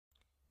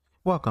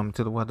Welcome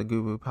to the Weather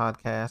Guru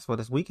podcast for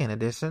this weekend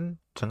edition,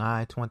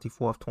 July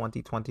 24th,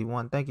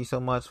 2021. Thank you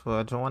so much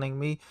for joining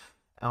me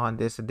on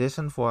this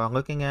edition for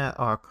looking at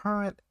our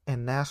current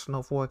and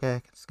national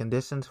forecast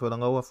conditions for the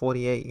lower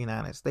 48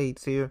 United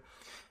States here.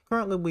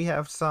 Currently, we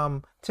have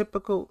some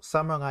typical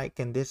summer-like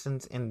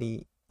conditions in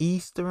the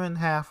eastern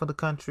half of the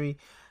country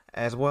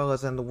as well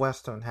as in the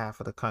western half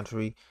of the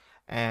country.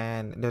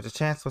 And there's a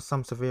chance for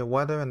some severe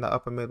weather in the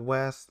upper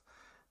Midwest.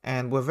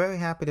 And we're very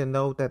happy to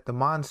note that the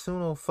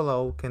monsoonal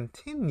flow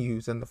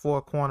continues in the four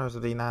corners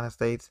of the United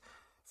States,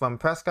 from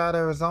Prescott,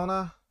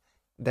 Arizona,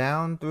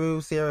 down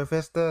through Sierra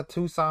Vista,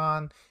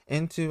 Tucson,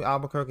 into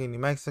Albuquerque, New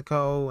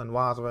Mexico, and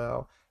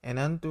Roswell, and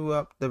then through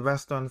up the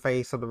western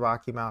face of the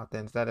Rocky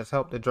Mountains. That has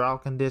helped the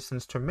drought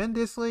conditions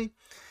tremendously,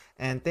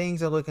 and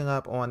things are looking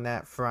up on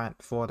that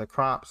front for the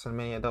crops and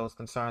many of those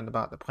concerned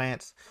about the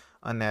plants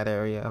on that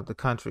area of the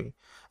country.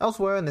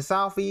 Elsewhere in the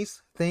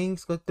southeast,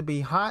 things look to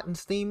be hot and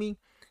steamy,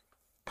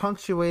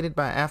 punctuated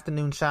by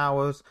afternoon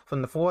showers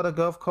from the Florida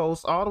Gulf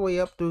Coast all the way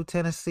up through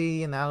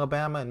Tennessee and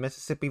Alabama and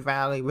Mississippi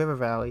Valley, River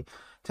Valley.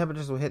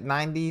 Temperatures will hit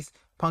 90s,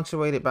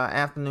 punctuated by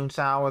afternoon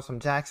showers from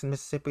Jackson,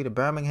 Mississippi to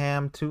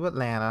Birmingham to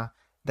Atlanta,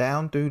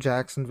 down through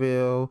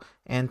Jacksonville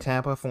and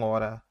Tampa,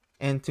 Florida,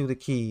 into the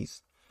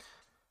Keys.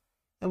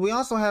 And we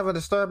also have a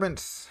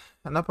disturbance,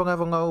 an upper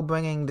level low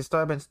bringing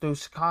disturbance through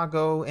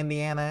Chicago,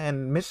 Indiana,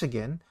 and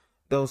Michigan.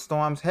 Those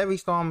storms, heavy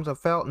storms, are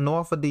felt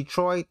north of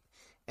Detroit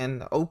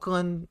and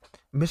Oakland,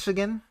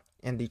 Michigan,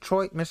 and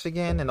Detroit,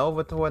 Michigan, and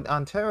over toward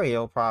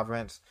Ontario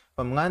province.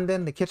 From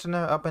London to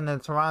Kitchener up into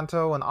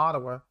Toronto and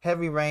Ottawa,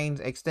 heavy rains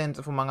extends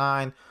from a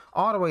line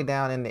all the way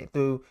down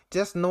through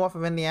just north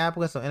of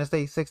Indianapolis on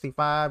Interstate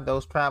 65.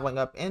 Those traveling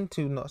up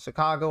into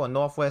Chicago and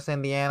northwest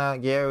Indiana,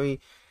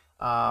 Gary,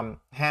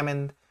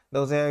 Hammond,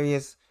 those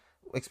areas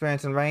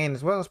experiencing rain,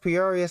 as well as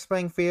Peoria,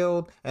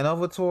 Springfield, and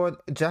over toward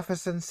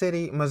Jefferson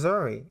City,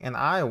 Missouri, and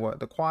Iowa,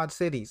 the Quad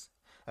Cities,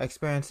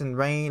 experiencing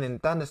rain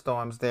and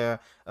thunderstorms there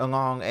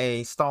along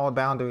a stalled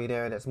boundary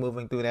there that's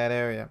moving through that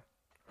area.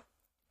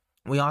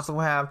 We also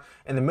have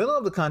in the middle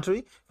of the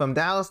country, from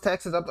Dallas,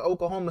 Texas, up to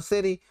Oklahoma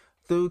City,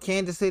 through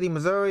Kansas City,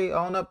 Missouri,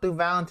 on up through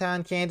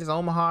Valentine, Kansas,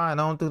 Omaha,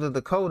 and on through the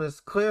Dakotas,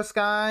 clear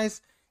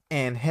skies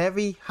and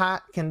heavy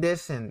hot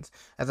conditions.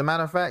 As a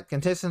matter of fact,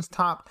 conditions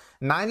top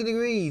 90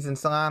 degrees in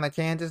Salina,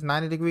 Kansas,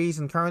 90 degrees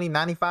in Kearney,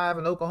 95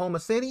 in Oklahoma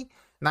City,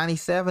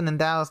 97 in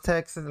Dallas,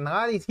 Texas, and a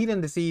lot of these heat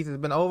indices has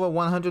been over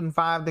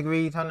 105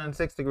 degrees,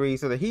 106 degrees.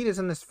 So the heat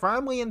is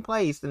firmly in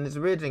place in this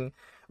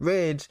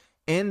ridge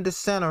in the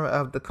center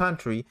of the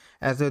country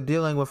as they're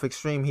dealing with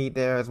extreme heat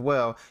there as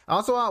well.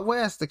 Also out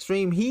west,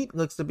 extreme heat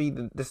looks to be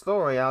the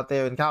story out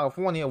there in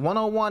California.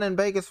 101 in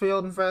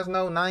Bakersfield and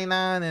Fresno,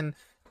 99 in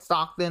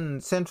Stockton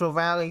and Central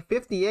Valley,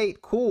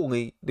 58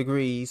 coolly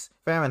degrees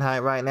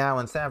Fahrenheit right now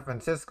in San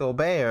Francisco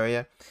Bay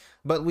Area.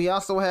 But we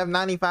also have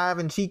 95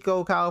 in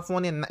Chico,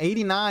 California,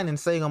 89 in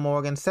Salem,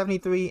 Oregon,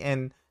 73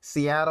 in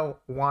Seattle,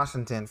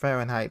 Washington,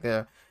 Fahrenheit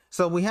there.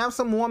 So we have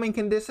some warming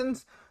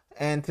conditions,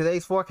 and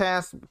today's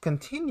forecast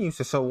continues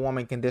to show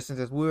warming conditions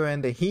as we're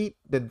in the heat,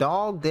 the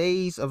dog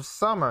days of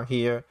summer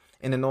here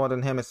in the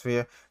Northern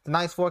Hemisphere.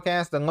 Tonight's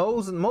forecast, the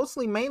lows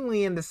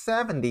mainly in the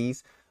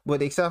 70s,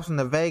 with the exception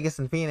of Vegas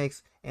and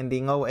Phoenix, in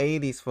the low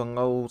 80s for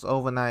lows,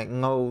 overnight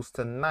lows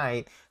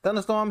tonight.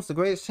 Thunderstorms, the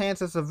greatest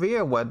chance of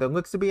severe weather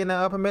looks to be in the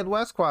upper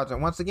Midwest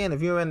quadrant. Once again,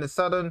 if you're in the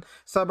southern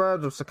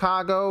suburbs of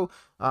Chicago,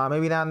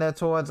 maybe down there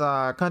towards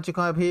Country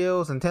Club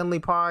Hills and Tinley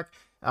Park,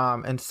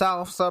 and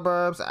south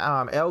suburbs,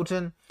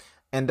 Elgin,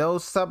 and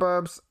those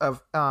suburbs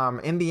of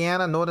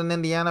Indiana, northern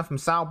Indiana, from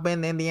South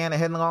Bend, Indiana,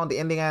 heading along the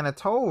Indiana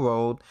Toll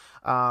Road,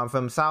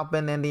 from South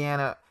Bend,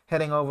 Indiana,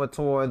 heading over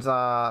towards,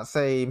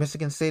 say,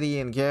 Michigan City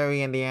and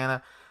Gary,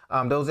 Indiana.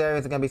 Those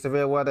areas are going to be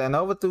severe weather. And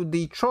over through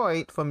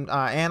Detroit, from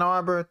Ann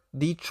Arbor,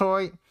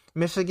 Detroit,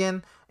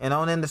 Michigan, and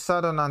on into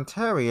southern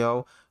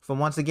Ontario, from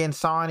once again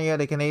Sarnia,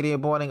 the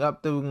Canadian border,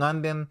 up through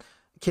London,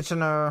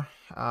 Kitchener,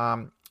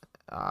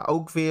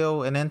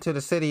 Oakville, and into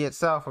the city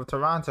itself of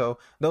Toronto.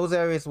 Those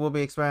areas will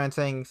be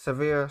experiencing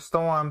severe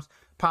storms.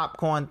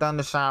 Popcorn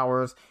thunder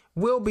showers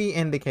will be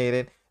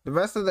indicated. The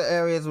rest of the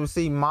areas will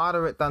see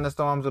moderate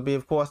thunderstorms will be,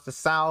 of course, the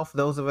south.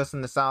 Those of us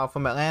in the south,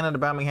 from Atlanta to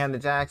Birmingham to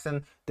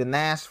Jackson to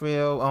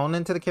Nashville, on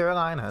into the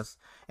Carolinas,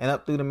 and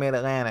up through the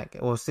mid-Atlantic.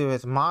 We'll see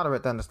it's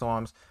moderate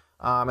thunderstorms,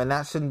 and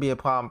that shouldn't be a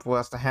problem for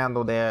us to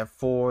handle there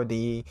for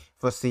the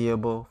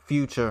foreseeable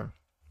future.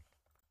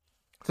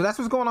 So that's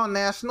what's going on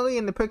nationally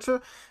in the picture,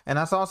 and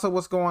that's also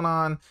what's going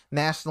on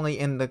nationally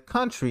in the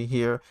country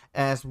here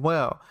as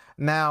well.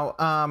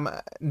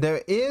 Now,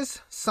 there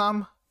is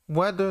some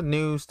weather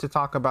news to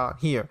talk about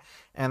here,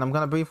 and I'm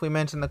going to briefly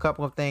mention a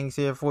couple of things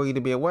here for you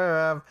to be aware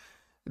of.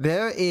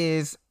 There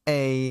is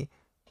a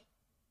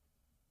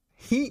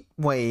heat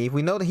wave.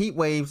 We know the heat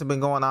waves have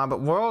been going on,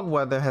 but world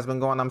weather has been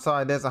going on.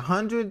 There's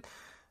 100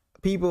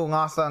 people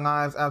lost their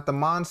lives after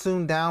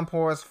monsoon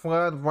downpours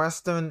flood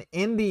western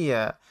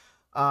India.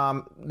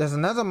 There's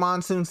another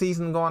monsoon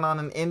season going on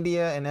in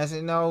India, and as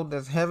you know,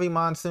 there's heavy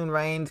monsoon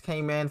rains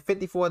came in.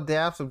 54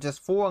 deaths of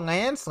just 4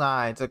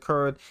 landslides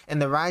occurred in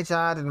the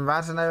Rajat and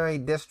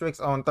Rajaneri districts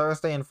on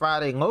Thursday and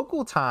Friday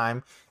local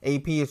time.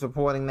 AP is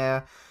reporting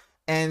there.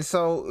 And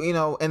so,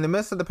 in the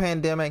midst of the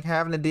pandemic,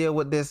 having to deal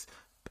with this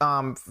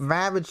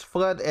ravaged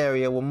flood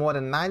area where more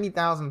than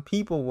 90,000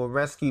 people were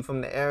rescued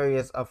from the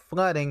areas of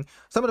flooding.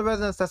 Some of the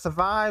residents that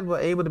survived were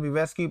able to be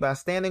rescued by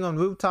standing on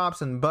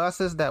rooftops and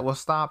buses that were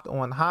stopped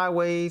on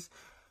highways.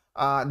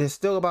 There's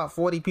still about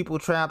 40 people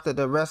trapped that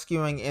they're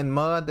rescuing in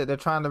mud that they're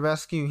trying to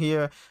rescue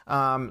here.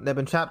 They've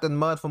been trapped in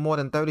mud for more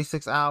than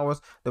 36 hours.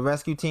 The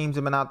rescue teams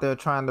have been out there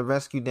trying to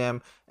rescue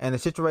them, and the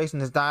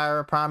situation is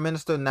dire. Prime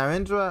Minister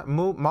Narendra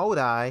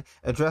Modi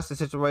addressed the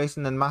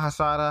situation in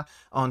Maharashtra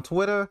on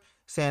Twitter,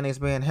 saying it's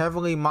being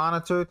heavily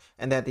monitored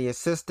and that the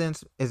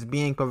assistance is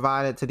being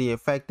provided to the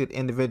affected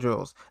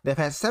individuals. They've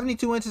had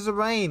 72 inches of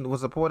rain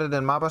was reported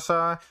in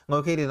Mabashar,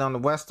 located on the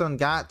Western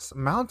Ghats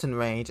mountain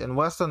range in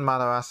western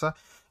Maharashtra.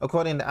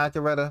 According to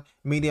Accurata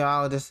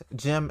meteorologist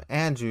Jim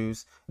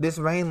Andrews, this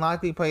rain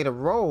likely played a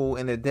role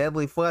in the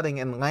deadly flooding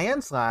and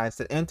landslides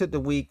that ended the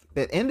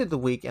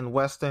week in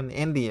western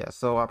India.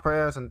 So our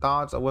prayers and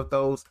thoughts are with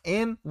those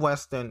in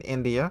western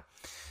India.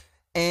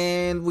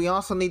 And we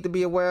also need to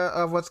be aware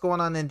of what's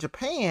going on in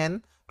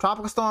Japan.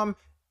 Tropical storm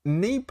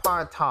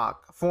Nipartak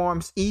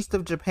forms east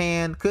of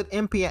Japan, could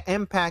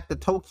impact the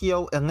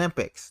Tokyo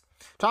Olympics.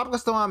 Tropical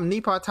storm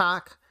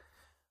Nipartak,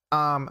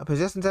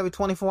 positions every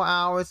 24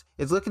 hours,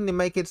 is looking to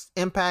make its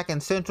impact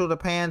in central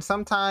Japan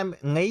sometime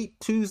late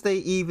Tuesday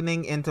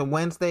evening into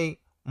Wednesday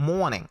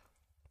morning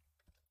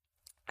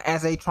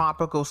as a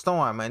tropical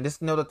storm. And this,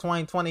 the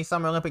 2020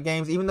 Summer Olympic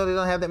Games, even though they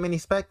don't have that many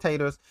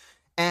spectators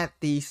at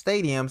the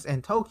stadiums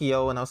in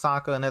Tokyo and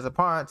Osaka and other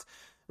parts,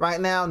 right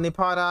now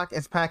Nipartak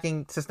is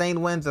packing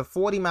sustained winds of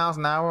 40 miles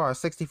an hour or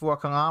 64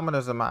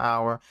 kilometers an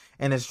hour,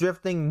 and is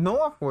drifting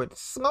northward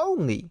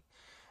slowly.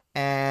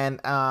 And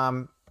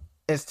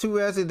it's too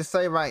early to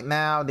say right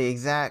now the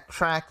exact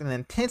track and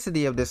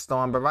intensity of this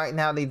storm, but right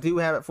now they do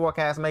have it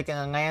forecast making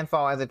a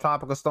landfall as a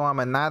tropical storm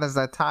and not as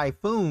a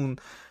typhoon.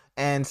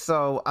 And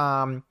so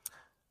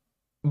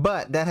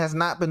but that has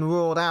not been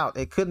ruled out.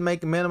 It could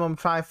make minimum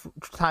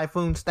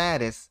typhoon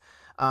status.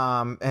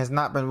 Has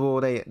not been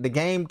ruled out. The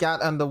game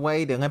got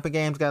underway. The Olympic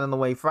Games got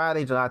underway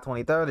Friday, July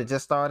 23rd. It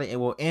just started. It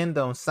will end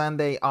on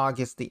Sunday,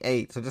 August the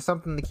 8th. So just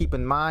something to keep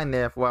in mind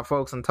there for our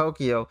folks in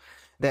Tokyo,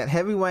 that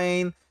heavy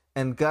rain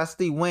and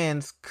gusty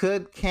winds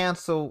could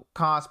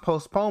cause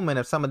postponement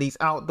of some of these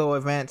outdoor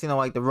events,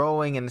 like the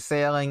rowing and the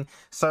sailing,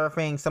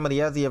 surfing, some of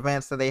the other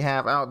events that they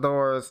have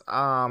outdoors,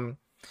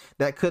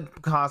 that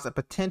could cause a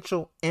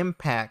potential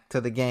impact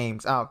to the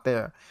games out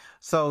there.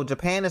 So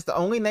Japan is the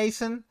only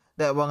nation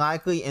that will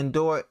likely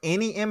endure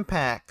any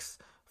impacts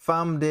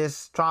from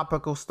this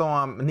tropical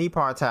storm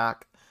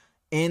Nipartak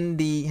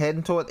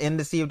heading toward in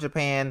the Sea of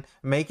Japan,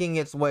 making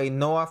its way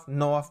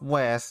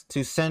northwest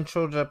to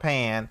central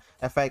Japan,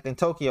 affecting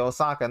Tokyo,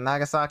 Osaka,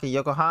 Nagasaki,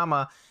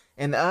 Yokohama,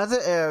 and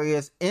other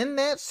areas in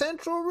that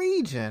central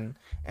region.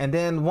 And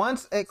then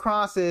once it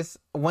crosses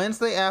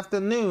Wednesday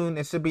afternoon,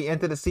 it should be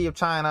into the Sea of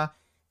China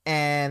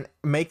and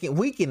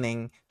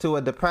weakening to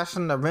a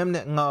depression, a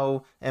remnant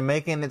low, and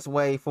making its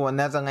way for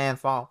another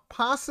landfall,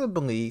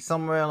 possibly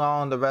somewhere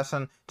along the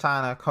Russian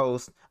China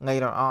coast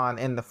later on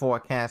in the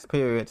forecast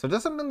period. So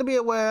just something to be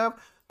aware of.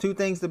 Two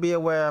things to be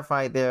aware of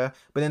right there.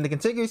 But in the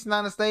contiguous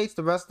United States,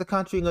 the rest of the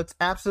country looks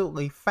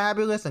absolutely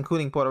fabulous,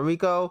 including Puerto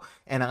Rico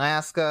and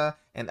Alaska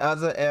and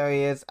other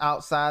areas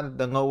outside of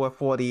the lower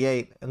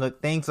 48.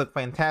 Things look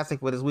fantastic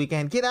for this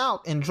weekend. Get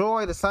out,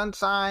 enjoy the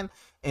sunshine,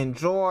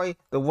 enjoy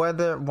the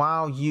weather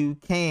while you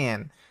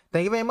can.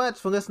 Thank you very much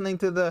for listening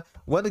to the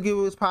Weather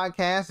Gurus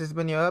podcast. This has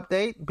been your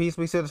update. Please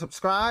be sure to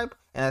subscribe,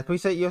 and I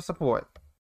appreciate your support.